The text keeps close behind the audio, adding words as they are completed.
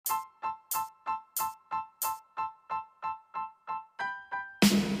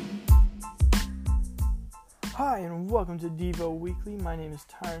Hi, and welcome to Devo Weekly. My name is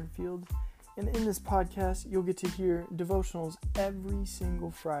Tyron Fields, and in this podcast, you'll get to hear devotionals every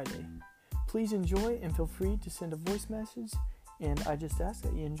single Friday. Please enjoy and feel free to send a voice message, and I just ask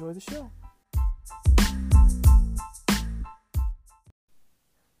that you enjoy the show.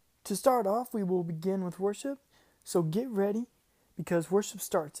 To start off, we will begin with worship, so get ready because worship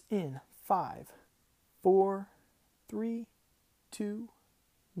starts in 5, 4, 3, 2,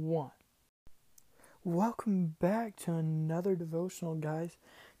 1. Welcome back to another devotional, guys.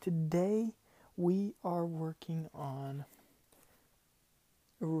 Today we are working on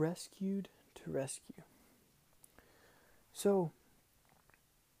Rescued to Rescue. So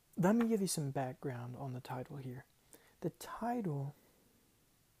let me give you some background on the title here. The title,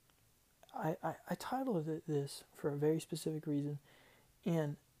 I titled it this for a very specific reason,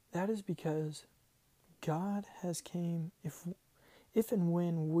 and that is because God has came, if and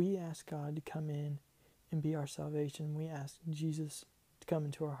when we ask God to come in and be our salvation, we ask Jesus to come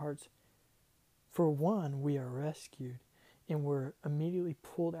into our hearts. For one, we are rescued, and we're immediately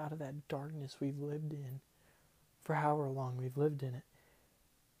pulled out of that darkness we've lived in for however long we've lived in it.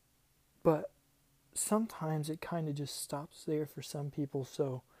 But sometimes it kind of just stops there for some people.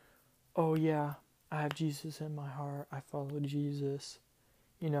 So, oh yeah, I have Jesus in my heart, I follow Jesus,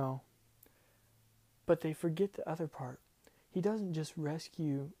 but they forget the other part. He doesn't just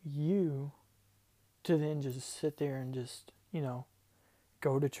rescue you to then just sit there and just,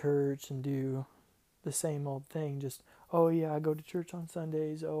 go to church and do the same old thing. Just, oh yeah, I go to church on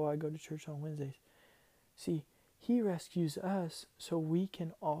Sundays. Oh, I go to church on Wednesdays. See, He rescues us so we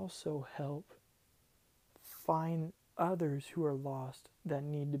can also help find others who are lost that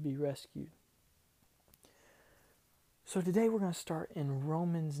need to be rescued. So today we're going to start in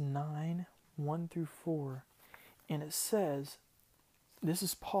Romans 9, 1 through 4. And it says, this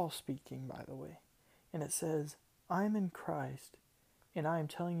is Paul speaking, by the way. And it says, I am in Christ, and I am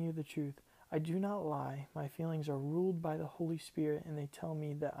telling you the truth. I do not lie. My feelings are ruled by the Holy Spirit, and they tell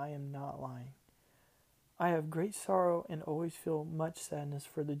me that I am not lying. I have great sorrow and always feel much sadness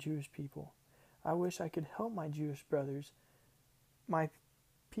for the Jewish people. I wish I could help my Jewish brothers. My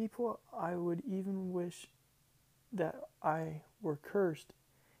people, I would even wish that I were cursed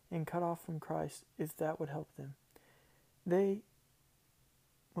and cut off from Christ if that would help them.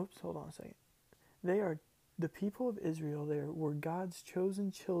 They are the people of Israel. They were God's chosen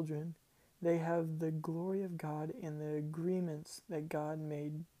children. They have the glory of God and the agreements that God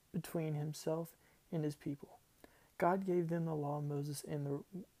made between Himself and His people. God gave them the law of Moses and the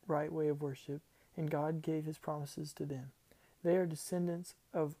right way of worship, and God gave His promises to them. They are descendants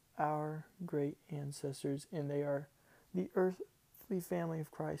of our great ancestors, and they are the earthly family of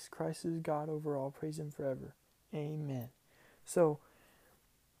Christ. Christ is God over all. Praise Him forever. Amen. So,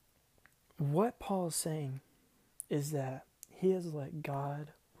 what Paul is saying is that he has let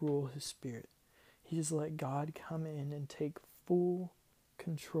God rule his spirit. He has let God come in and take full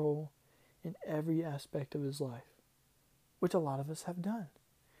control in every aspect of his life, which a lot of us have done.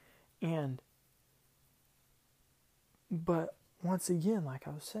 But once again, like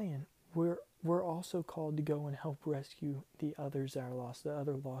I was saying, we're also called to go and help rescue the others that are lost, the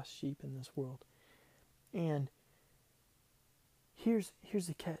other lost sheep in this world. And here's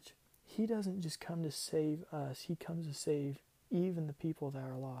the catch. He doesn't just come to save us. He comes to save even the people that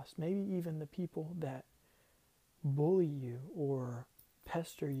are lost. Maybe even the people that bully you or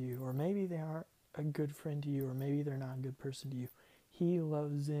pester you, or maybe they aren't a good friend to you, or maybe they're not a good person to you. He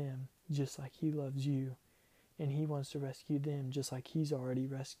loves them just like He loves you, and He wants to rescue them just like He's already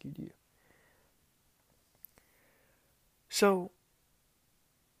rescued you. So,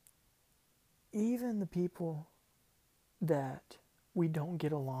 even the people that we don't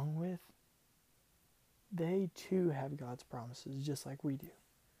get along with, they too have God's promises just like we do.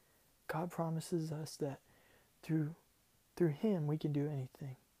 God promises us that through Him we can do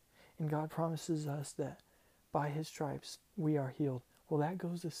anything. And God promises us that by His stripes we are healed. Well, that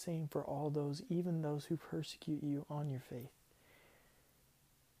goes the same for all those, even those who persecute you on your faith.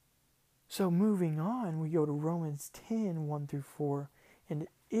 So moving on, we go to Romans 10, 1 through 4, and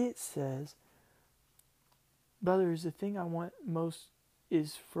it says, brothers, the thing I want most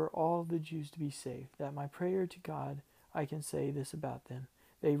is for all the Jews to be saved. That my prayer to God, I can say this about them.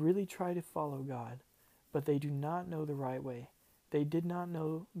 They really try to follow God, but they do not know the right way. They did not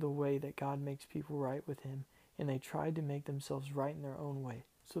know the way that God makes people right with Him, and they tried to make themselves right in their own way.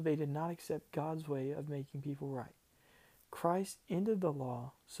 So they did not accept God's way of making people right. Christ ended the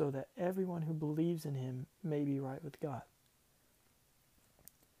law so that everyone who believes in Him may be right with God.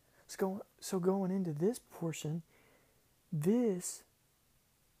 So going into this portion, this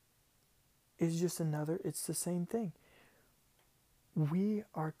is just it's the same thing. We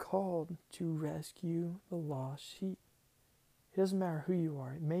are called to rescue the lost sheep. It doesn't matter who you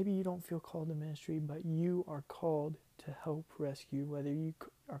are. Maybe you don't feel called to ministry, but you are called to help rescue. Whether you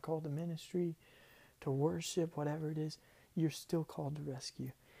are called to ministry, to worship, whatever it is, you're still called to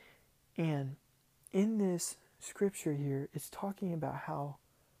rescue. And in this scripture here, it's talking about how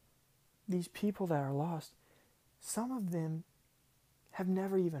these people that are lost, some of them have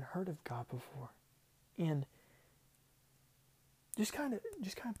never even heard of God before. And just kind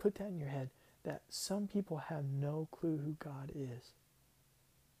of put that in your head, that some people have no clue who God is.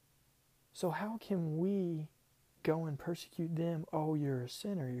 So how can we go and persecute them? Oh, you're a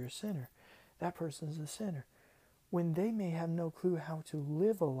sinner, that person's a sinner, when they may have no clue how to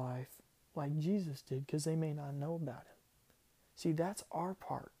live a life like Jesus did, because they may not know about him. See, that's our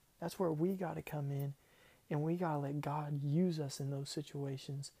part. That's where we got to come in, and we got to let God use us in those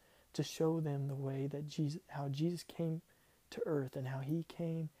situations to show them the way that how Jesus came to earth, and how he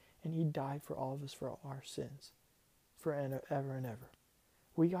came and he died for all of us, for all our sins, forever and ever.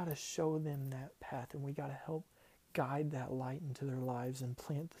 We got to show them that path, and we got to help guide that light into their lives and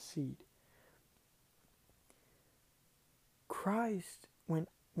plant the seed. Christ, when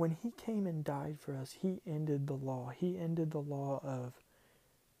he came and died for us, he ended the law. He ended the law of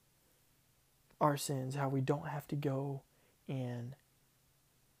our sins, how we don't have to go and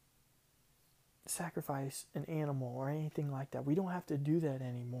sacrifice an animal or anything like that. We don't have to do that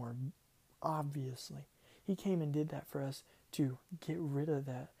anymore, obviously. He came and did that for us to get rid of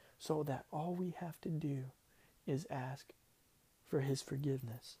that, so that all we have to do is ask for his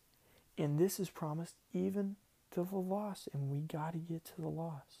forgiveness. And this is promised even to the lost, and we got to get to the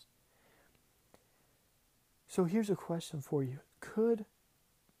lost. So here's a question for you. Could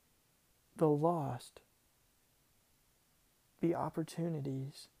the lost be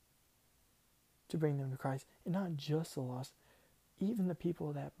opportunities to bring them to Christ? And not just the lost, even the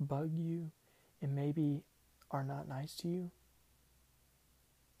people that bug you and maybe are not nice to you,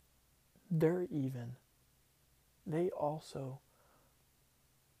 they also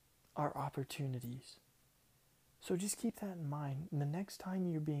are opportunities. So just keep that in mind. And the next time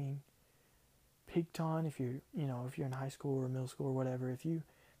you're being picked on, if you're in high school or middle school or whatever, the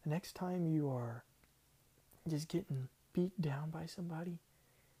next time you are just getting beat down by somebody,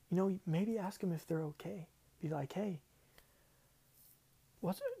 maybe ask them if they're okay. Be like, hey,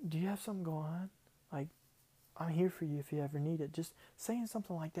 do you have something going on? Like, I'm here for you if you ever need it. Just saying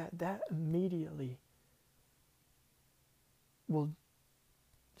something like that, that immediately will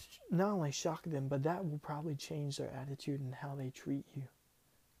not only shock them, but that will probably change their attitude and how they treat you.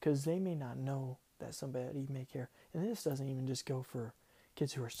 Because they may not know that somebody may care. And this doesn't even just go for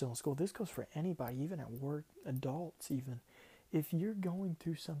kids who are still in school. This goes for anybody, even at work, adults even. If you're going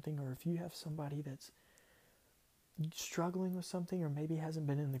through something, or if you have somebody that's struggling with something, or maybe hasn't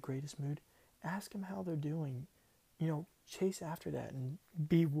been in the greatest mood, ask them how they're doing. Chase after that and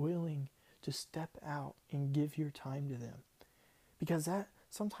be willing to step out and give your time to them. Because that,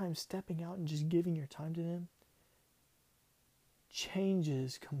 sometimes stepping out and just giving your time to them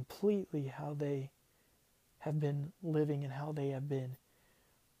changes completely how they have been living, and how they have been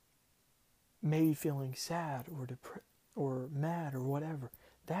maybe feeling sad or depressed or mad or whatever.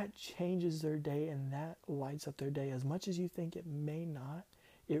 That changes their day, and that lights up their day. As much as you think it may not,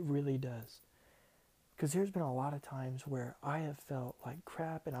 it really does. Because there's been a lot of times where I have felt like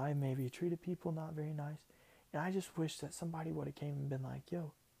crap, and I maybe treated people not very nice, and I just wish that somebody would have came and been like,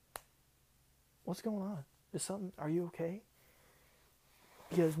 yo, what's going on? Are you okay?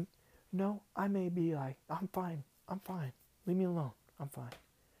 Because, no, I may be like, I'm fine, leave me alone, I'm fine.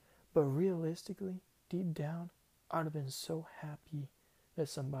 But realistically, deep down, I would have been so happy that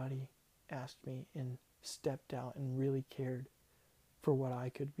somebody asked me and stepped out and really cared for what I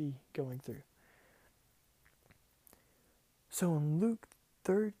could be going through. So in Luke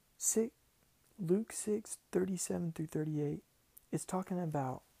 6:37-38, it's talking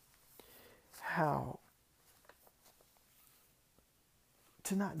about how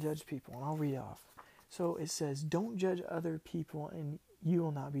to not judge people, and I'll read off. So it says, don't judge other people, and you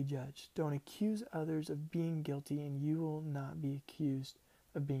will not be judged. Don't accuse others of being guilty, and you will not be accused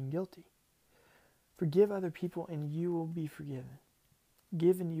of being guilty. Forgive other people, and you will be forgiven.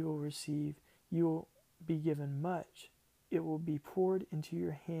 Give, and you will receive. You will be given much. It will be poured into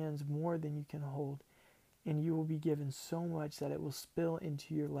your hands more than you can hold, and you will be given so much that it will spill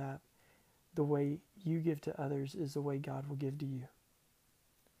into your lap. The way you give to others is the way God will give to you.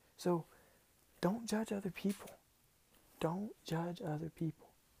 So, don't judge other people. Don't judge other people.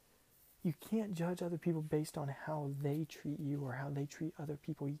 You can't judge other people based on how they treat you or how they treat other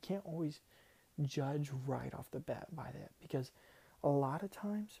people. You can't always judge right off the bat by that, because a lot of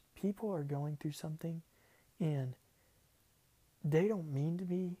times people are going through something and they don't mean to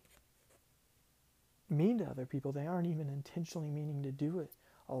be mean to other people. They aren't even intentionally meaning to do it.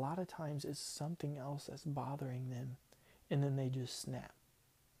 A lot of times it's something else that's bothering them, and then they just snap.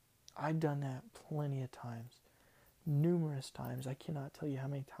 I've done that plenty of times, numerous times. I cannot tell you how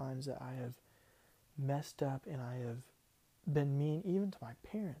many times that I have messed up and I have been mean, even to my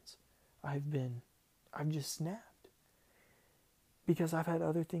parents. I've just snapped because I've had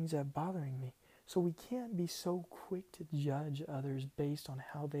other things that are bothering me. So we can't be so quick to judge others based on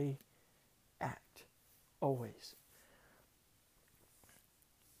how they act, always.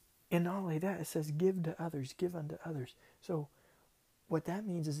 And not only that, it says give to others, give unto others. So what that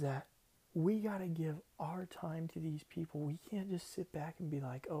means is that we got to give our time to these people. We can't just sit back and be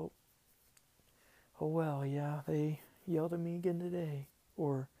like, oh well, yeah, they yelled at me again today.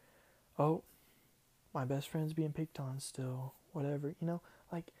 Or, oh, my best friend's being picked on still, whatever.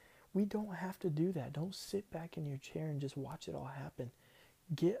 Like, we don't have to do that. Don't sit back in your chair and just watch it all happen.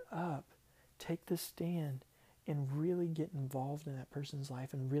 Get up, take the stand, and really get involved in that person's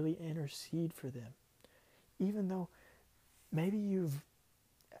life and really intercede for them. Even though maybe you've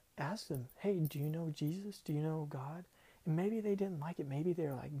asked them, hey, do you know Jesus? Do you know God? And maybe they didn't like it. Maybe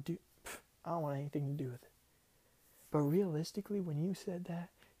they're like, I don't want anything to do with it. But realistically, when you said that,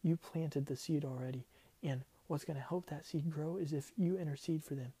 you planted the seed already. And what's going to help that seed grow is if you intercede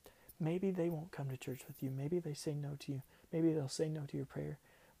for them. Maybe they won't come to church with you. Maybe they say no to you. Maybe they'll say no to your prayer.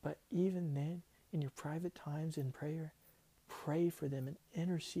 But even then, in your private times in prayer, pray for them and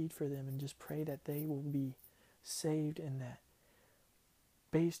intercede for them and just pray that they will be saved, and that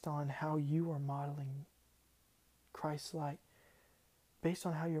based on how you are modeling Christ-like, based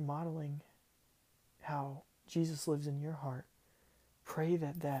on how you're modeling how Jesus lives in your heart, pray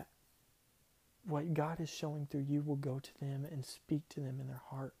that what God is showing through you will go to them and speak to them in their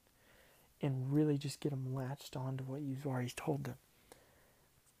heart, and really just get them latched on to what you've already told them.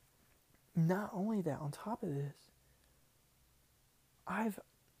 Not only that, on top of this, I've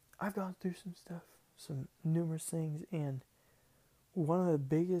gone through some stuff, some numerous things, and one of the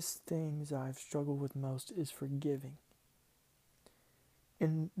biggest things I've struggled with most is forgiving.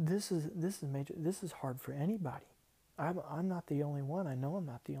 And this is major. This is hard for anybody. I'm not the only one. I know I'm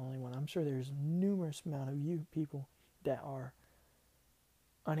not the only one. I'm sure there's numerous amount of you people that are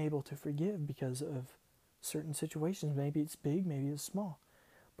unable to forgive because of certain situations. Maybe it's big, maybe it's small.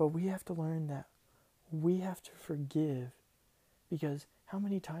 But we have to learn that we have to forgive, because how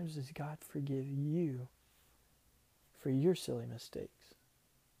many times does God forgive you for your silly mistakes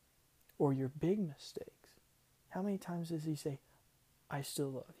or your big mistakes? How many times does he say, I still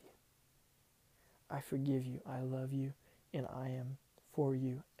love you, I forgive you, I love you, and I am for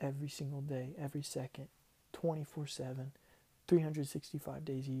you every single day, every second, 24/7, 365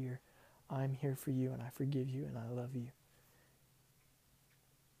 days a year. I'm here for you, and I forgive you, and I love you.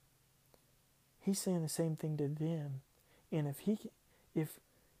 He's saying the same thing to them. And if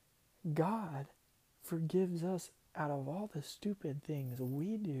God forgives us out of all the stupid things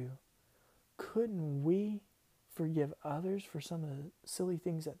we do, couldn't we forgive others for some of the silly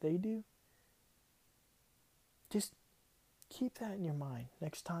things that they do? Just keep that in your mind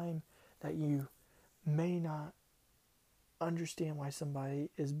next time that you may not understand why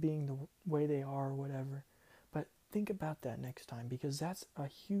somebody is being the way they are or whatever. But think about that next time, because that's a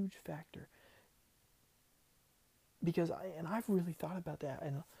huge factor. Because I've really thought about that,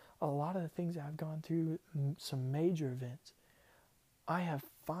 and a lot of the things that I've gone through, some major events, I've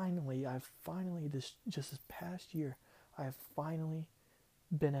finally this past year, I have finally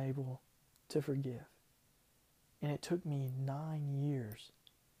been able to forgive. And it took me 9 years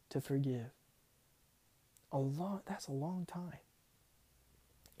to forgive. That's a long time.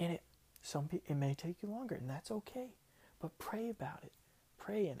 And it may take you longer, and that's okay. But pray about it.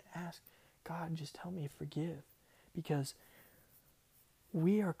 Pray and ask God, just help me forgive. Because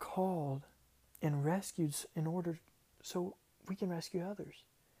we are called and rescued in order so we can rescue others.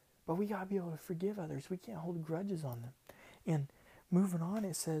 But we got to be able to forgive others. We can't hold grudges on them. And moving on,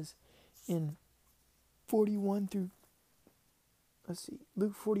 it says in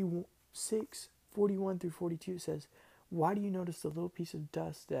Luke 46, 41 through 42, it says, why do you notice the little piece of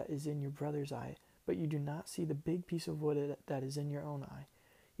dust that is in your brother's eye, but you do not see the big piece of wood that is in your own eye?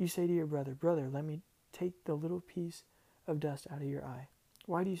 You say to your brother, brother, let me take the little piece of dust out of your eye.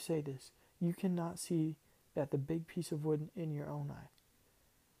 Why do you say this? You cannot see that the big piece of wood in your own eye.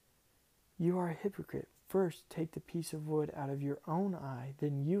 You are a hypocrite. First, take the piece of wood out of your own eye,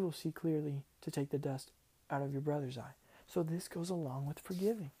 then you will see clearly to take the dust out of your brother's eye. So this goes along with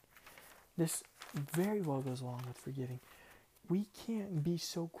forgiving. This very well goes along with forgiving. We can't be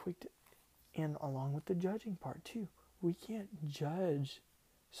so quick to, and along with the judging part too, we can't judge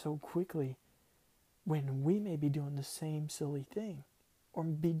so quickly when we may be doing the same silly thing or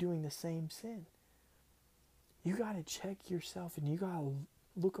be doing the same sin. You got to check yourself and you got to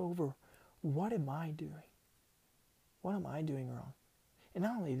look over, what am I doing? What am I doing wrong? And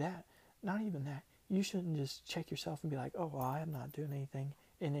not only that, not even that, you shouldn't just check yourself and be like, oh, well, I'm not doing anything,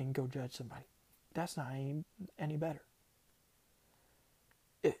 and then go judge somebody. That's not any better.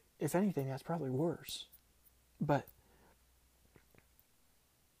 If anything, that's probably worse. But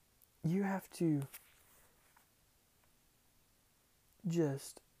you have to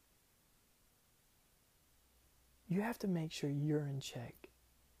make sure you're in check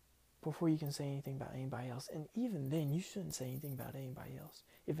before you can say anything about anybody else. And even then, you shouldn't say anything about anybody else.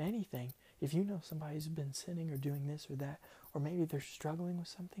 If anything, if you know somebody's been sinning or doing this or that, or maybe they're struggling with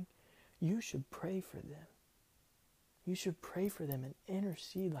something, you should pray for them. You should pray for them and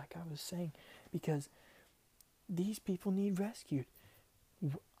intercede, like I was saying, because these people need rescued.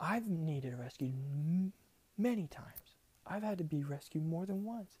 I've needed rescued many times. I've had to be rescued more than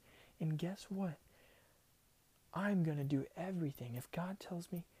once. And guess what? I'm going to do everything. If God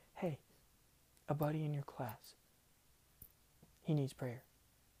tells me, hey, a buddy in your class, he needs prayer.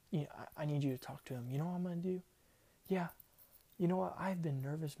 I need you to talk to him. You know what I'm going to do? Yeah. You know what? I've been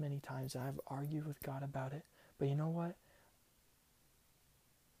nervous many times and I've argued with God about it. But you know what?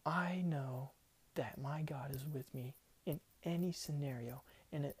 I know that my God is with me in any scenario.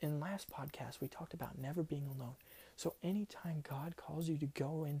 And in last podcast, we talked about never being alone. So anytime God calls you to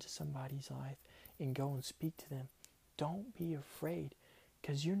go into somebody's life and go and speak to them, don't be afraid,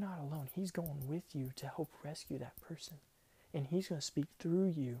 because you're not alone. He's going with you to help rescue that person. And he's going to speak through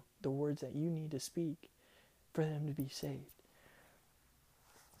you the words that you need to speak for them to be saved.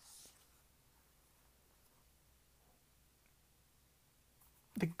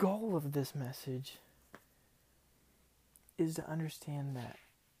 The goal of this message is to understand that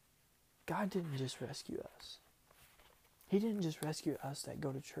God didn't just rescue us. He didn't just rescue us that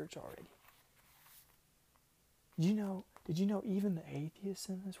go to church already. Did you know even the atheists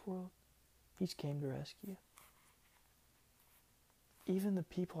in this world, He's came to rescue? Even the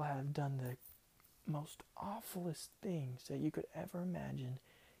people have done the most awfulest things that you could ever imagine,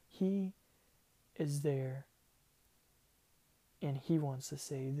 He is there and He wants to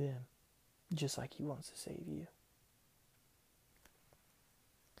save them just like He wants to save you.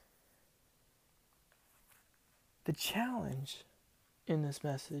 The challenge in this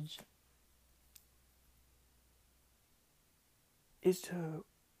message is to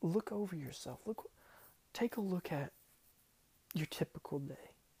look over yourself. Take a look at your typical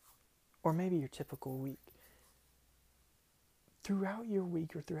day, or maybe your typical week. Throughout your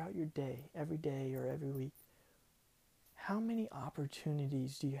week or throughout your day, every day or every week, how many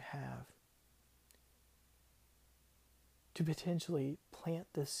opportunities do you have to potentially plant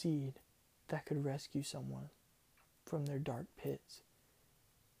the seed that could rescue someone from their dark pits,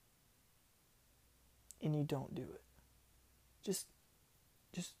 and you don't do it? Just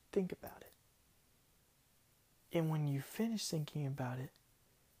think about it. And when you finish thinking about it,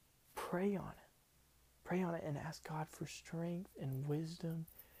 pray on it. Pray on it and ask God for strength and wisdom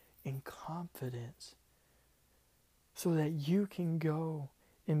and confidence so that you can go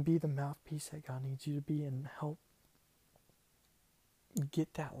and be the mouthpiece that God needs you to be and help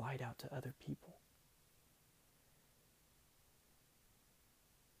get that light out to other people.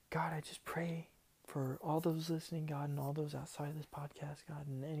 God, I just pray for all those listening, God, and all those outside of this podcast, God,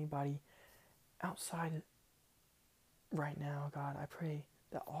 and anybody outside right now, God, I pray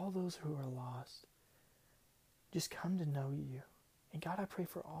that all those who are lost just come to know you. And God, I pray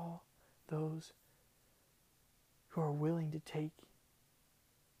for all those who are willing to take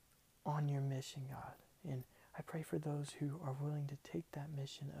on your mission, God. And I pray for those who are willing to take that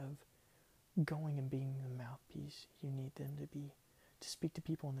mission of going and being the mouthpiece you need them to be, to speak to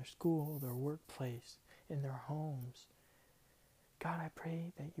people in their school, their workplace, in their homes. God, I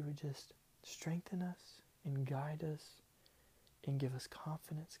pray that you would just strengthen us and guide us and give us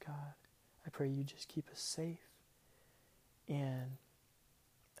confidence, God. I pray you just keep us safe. And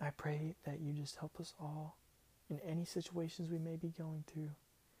I pray that you just help us all in any situations we may be going through.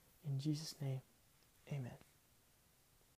 In Jesus' name, amen.